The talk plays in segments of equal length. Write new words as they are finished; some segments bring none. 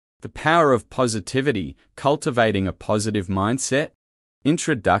The power of positivity, cultivating a positive mindset.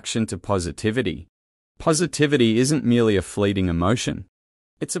 Introduction to positivity. Positivity isn't merely a fleeting emotion.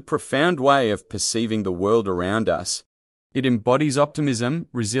 It's a profound way of perceiving the world around us. It embodies optimism,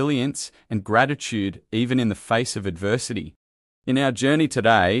 resilience, and gratitude even in the face of adversity. In our journey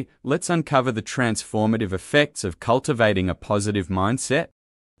today, let's uncover the transformative effects of cultivating a positive mindset.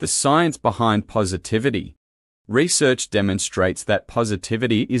 The science behind positivity. Research demonstrates that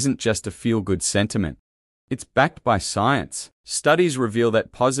positivity isn't just a feel-good sentiment. It's backed by science. Studies reveal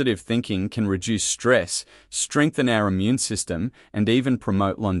that positive thinking can reduce stress, strengthen our immune system, and even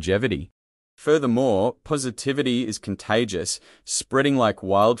promote longevity. Furthermore, positivity is contagious, spreading like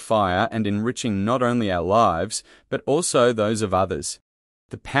wildfire and enriching not only our lives, but also those of others.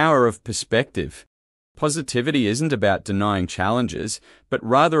 The power of perspective. Positivity isn't about denying challenges, but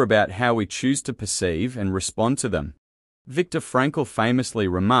rather about how we choose to perceive and respond to them. Viktor Frankl famously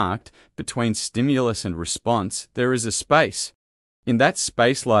remarked, "Between stimulus and response, there is a space. In that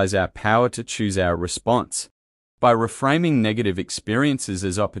space lies our power to choose our response." By reframing negative experiences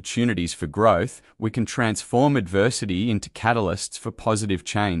as opportunities for growth, we can transform adversity into catalysts for positive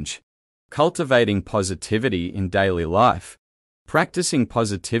change. Cultivating positivity in daily life. Practicing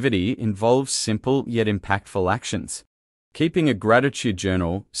positivity involves simple yet impactful actions. Keeping a gratitude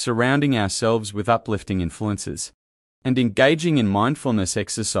journal, surrounding ourselves with uplifting influences, and engaging in mindfulness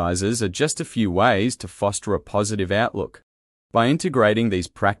exercises are just a few ways to foster a positive outlook. By integrating these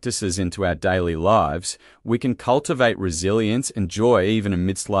practices into our daily lives, we can cultivate resilience and joy even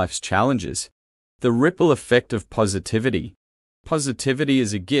amidst life's challenges. The ripple effect of positivity. Positivity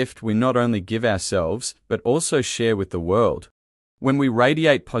is a gift we not only give ourselves, but also share with the world. When we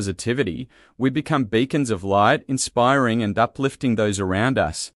radiate positivity, we become beacons of light, inspiring and uplifting those around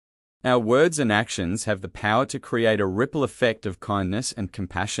us. Our words and actions have the power to create a ripple effect of kindness and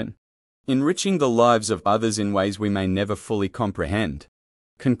compassion, enriching the lives of others in ways we may never fully comprehend.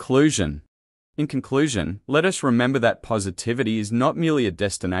 Conclusion. In conclusion, let us remember that positivity is not merely a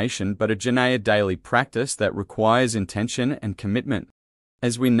destination but a daily practice that requires intention and commitment.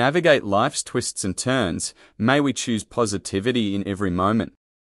 As we navigate life's twists and turns, may we choose positivity in every moment,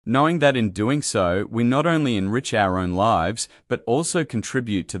 knowing that in doing so, we not only enrich our own lives, but also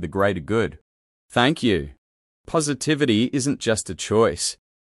contribute to the greater good. Thank you. Positivity isn't just a choice.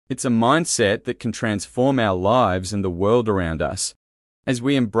 It's a mindset that can transform our lives and the world around us. As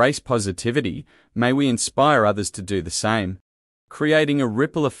we embrace positivity, may we inspire others to do the same, creating a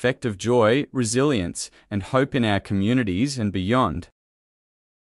ripple effect of joy, resilience, and hope in our communities and beyond.